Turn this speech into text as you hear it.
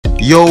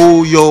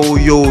Yo,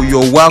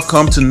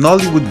 welcome to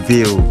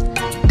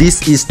Nollywoodville.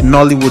 This is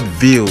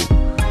Nollywoodville.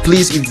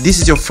 Please, if this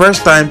is your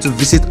first time to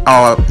visit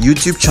our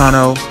YouTube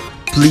channel,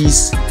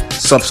 please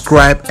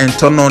subscribe and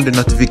turn on the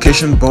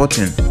notification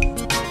button.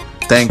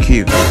 Thank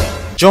you.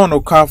 John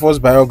Okafor's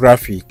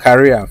biography,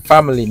 career,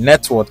 family,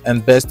 net worth,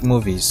 and best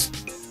movies.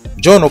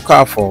 John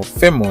Okafor,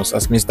 famous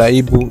as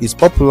Mr. Ibu, is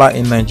popular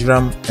in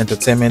Nigerian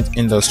entertainment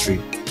industry.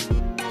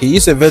 He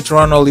is a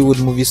veteran Hollywood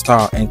movie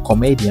star and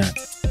comedian.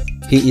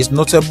 His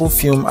notable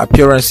film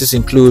appearances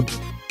include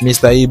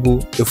Mr.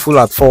 Ibu, A Fool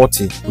at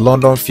 40,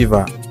 London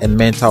Fever, and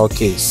Mental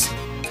Case.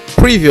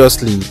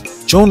 Previously,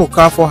 John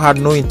Okafor had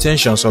no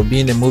intentions of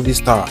being a movie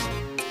star.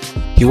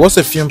 He was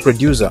a film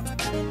producer,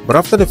 but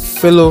after the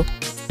fellow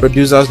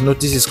producers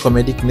noticed his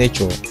comedic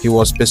nature, he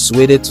was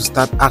persuaded to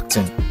start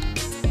acting.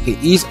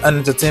 He is an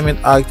entertainment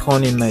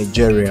icon in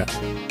Nigeria.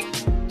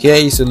 Here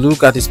is a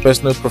look at his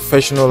personal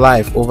professional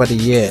life over the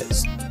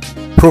years.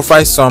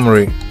 Profile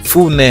summary: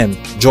 full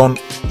name John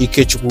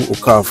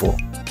Okafor,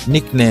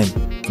 nickname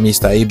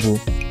Mr. Ibu,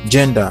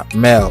 gender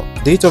male,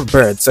 date of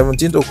birth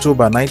 17th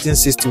October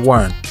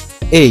 1961,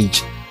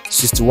 age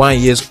 61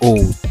 years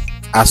old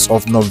as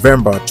of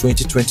November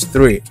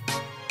 2023,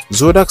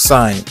 zodiac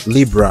sign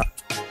Libra,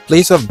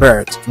 place of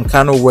birth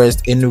Nkano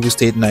West, Enugu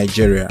State,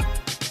 Nigeria,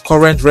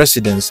 current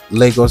residence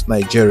Lagos,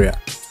 Nigeria,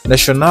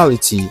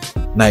 nationality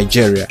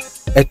Nigeria,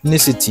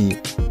 ethnicity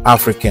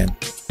African,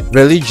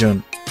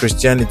 religion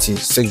Christianity,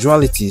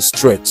 sexuality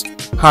straight,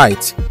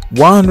 height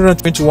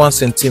 121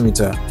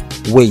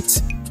 cm,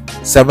 weight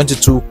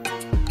 72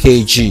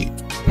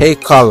 kg, hair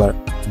color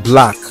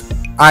black,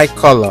 eye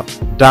color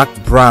dark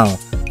brown,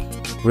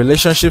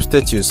 relationship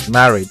status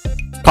married,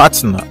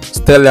 partner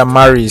Stella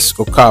Maris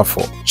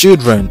Okafor,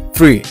 children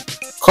 3,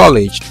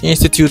 college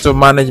Institute of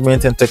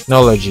Management and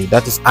Technology,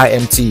 that is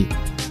IMT,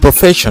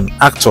 profession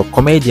actor,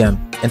 comedian,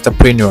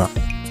 entrepreneur,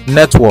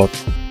 net worth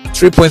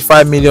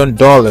 $3.5 million,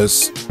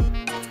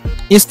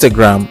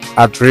 Instagram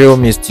at Real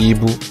Mr.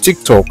 Ibu,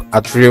 TikTok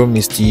at Real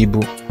Mr.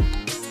 Ibu.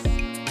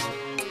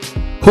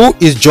 Who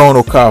is John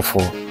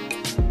Okafor?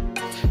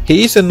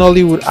 He is a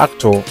Nollywood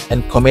actor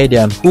and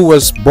comedian who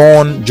was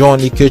born John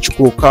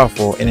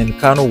Okafor in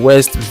Nkano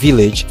West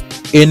Village,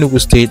 Enugu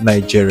State,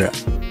 Nigeria.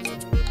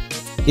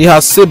 He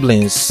has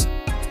siblings,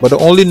 but the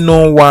only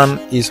known one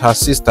is her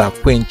sister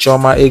Queen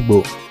Choma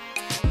Egbo.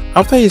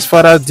 After his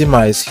father's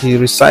demise, he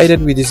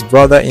resided with his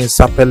brother in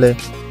Sapele,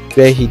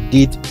 where he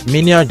did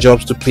menial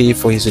jobs to pay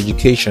for his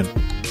education.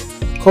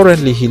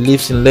 Currently, he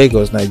lives in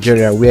Lagos,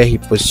 Nigeria, where he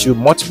pursued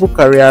multiple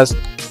careers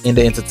in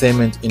the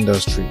entertainment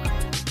industry.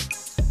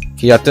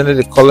 He attended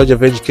the College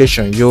of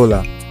Education,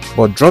 Yola,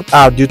 but dropped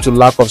out due to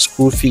lack of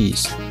school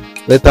fees.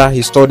 Later,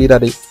 he studied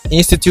at the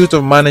Institute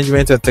of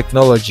Management and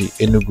Technology,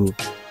 Enugu.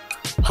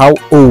 How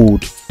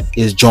old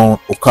is John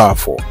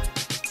Okafor?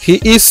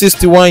 He is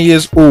 61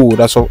 years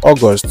old as of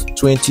August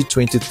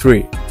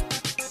 2023.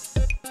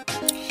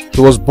 He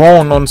was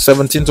born on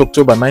 17th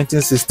October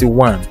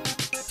 1961.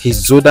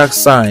 His zodiac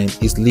sign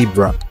is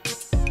Libra.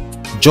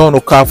 John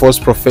Okafor's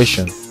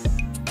profession.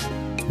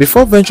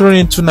 Before venturing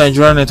into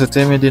Nigerian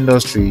entertainment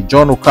industry,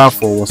 John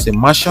Okafor was a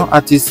martial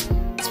artist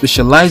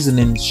specializing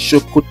in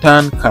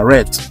Shokotan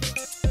Karate.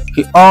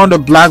 He earned a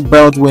black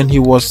belt when he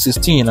was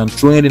 16 and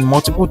trained in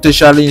multiple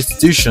tertiary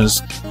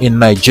institutions in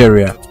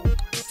Nigeria.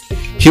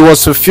 He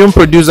was a film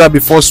producer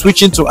before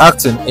switching to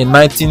acting in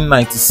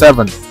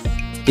 1997.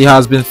 He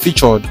has been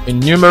featured in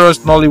numerous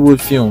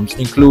Nollywood films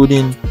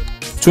including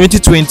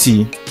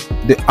 2020,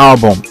 The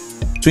Album,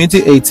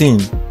 2018,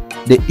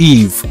 The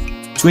Eve,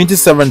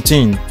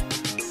 2017,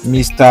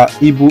 Mr.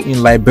 Ibu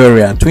in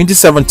Liberia,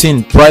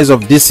 2017, Price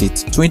of Deceit,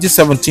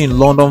 2017,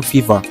 London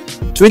Fever,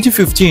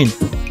 2015,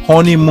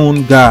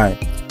 Honeymoon Guy,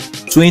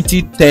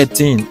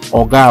 2013,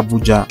 Oga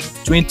Abuja,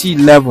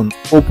 2011,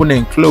 Open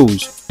and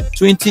Close,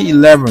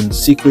 2011,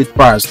 Secret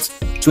Past,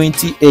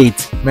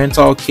 2008,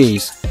 Mental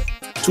Case,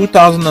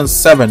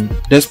 2007,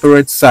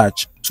 Desperate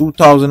Search,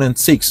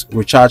 2006,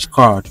 Recharge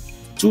Card,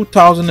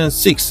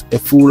 2006, A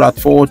Fool at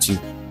 40,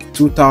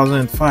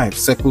 2005,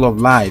 Circle of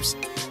Lives,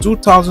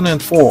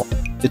 2004,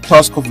 The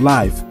Tusk of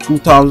Life,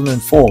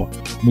 2004,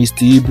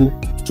 Mr.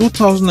 Ibu,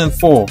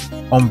 2004,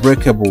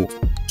 Unbreakable,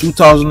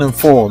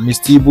 2004,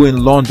 Mr. Ibu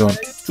in London,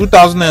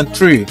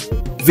 2003,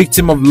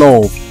 Victim of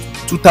Love,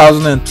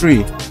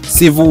 2003,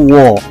 Civil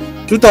War,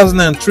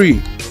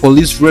 2003,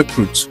 Police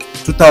Recruit,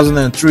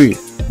 2003,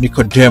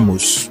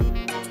 Nicodemus.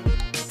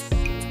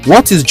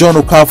 What is John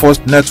Okafor's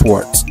net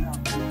worth?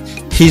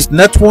 His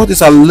net worth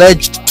is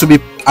alleged to be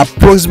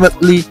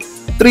approximately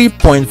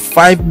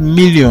 3.5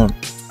 million.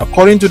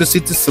 According to the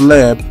city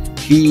celeb,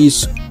 he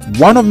is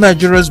one of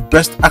Nigeria's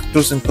best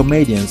actors and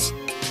comedians,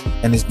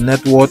 and his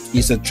net worth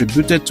is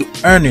attributed to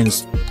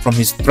earnings from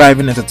his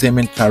thriving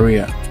entertainment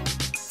career.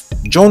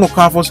 John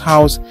Okafor's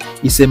house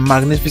is a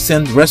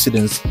magnificent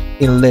residence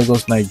in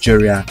Lagos,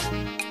 Nigeria.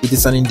 It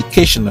is an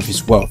indication of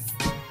his wealth.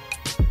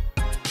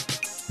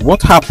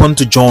 What happened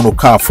to John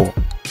Okafor?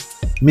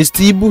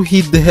 Mr. Ibu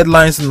hit the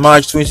headlines in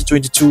March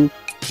 2022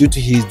 due to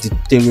his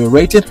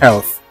deteriorated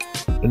health.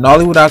 The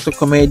Nollywood actor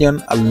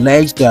comedian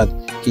alleged that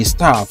his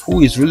staff, who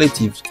his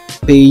relatives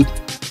paid,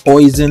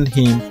 poisoned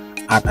him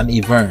at an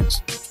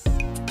event.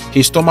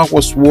 His stomach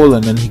was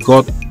swollen and he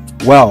got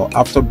well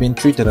after being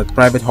treated at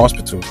private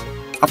hospital.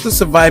 After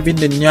surviving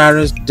the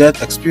nearest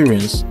death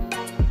experience,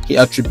 he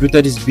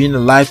attributed his being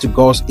alive to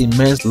God's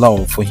immense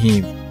love for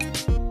him.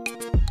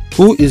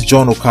 Who is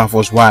John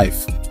Okafor's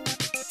wife?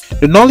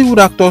 The Nollywood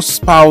actor's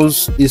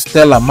spouse is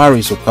Stella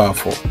Maris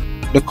Okafor.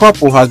 The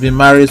couple has been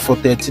married for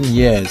 13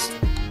 years.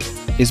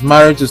 His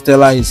marriage to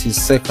Stella is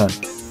his second.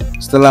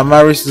 Stella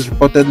Maris is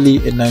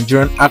reportedly a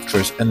Nigerian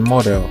actress and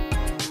model.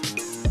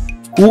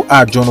 Who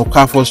are John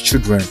Okafor's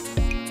children?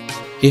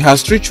 He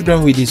has 3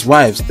 children with his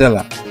wife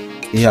Stella.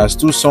 He has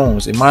 2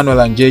 sons,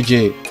 Emmanuel and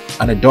JJ,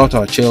 and a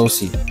daughter,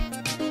 Chelsea.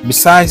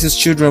 Besides his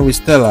children with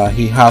Stella,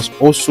 he has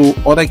also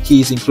other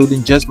kids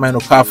including Jasmine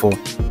Okafor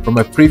from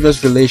a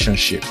previous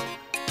relationship.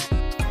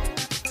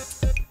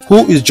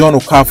 Who is John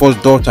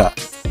Okafor's daughter?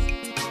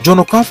 John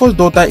Okafor's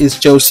daughter is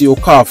Chelsea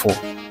Okafor.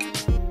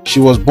 She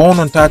was born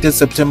on 30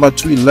 September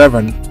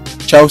 2011.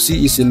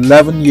 Chelsea is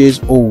 11 years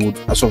old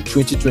as of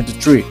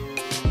 2023.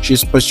 She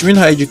is pursuing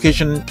her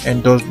education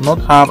and does not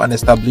have an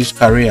established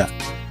career.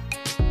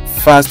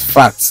 Fast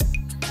facts.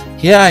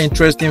 Here are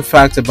interesting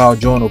facts about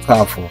John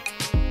Okafor.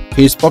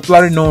 He is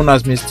popularly known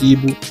as Mr.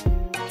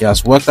 Ibu. He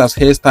has worked as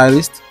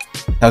hairstylist,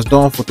 has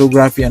done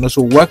photography and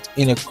also worked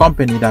in a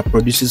company that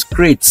produces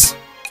crates.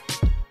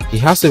 He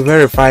has a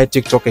verified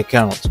TikTok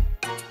account.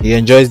 He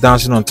enjoys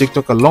dancing on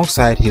TikTok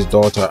alongside his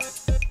daughter.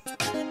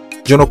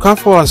 John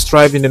Okafor has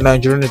thrived in the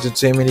Nigerian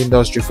entertainment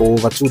industry for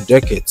over 2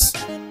 decades.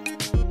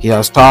 He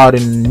has starred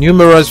in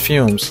numerous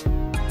films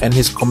and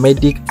his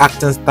comedic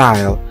acting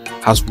style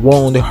has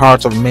won the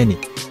hearts of many.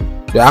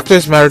 The actor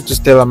is married to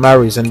Stella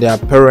Maris and they are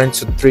parents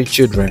to 3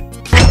 children.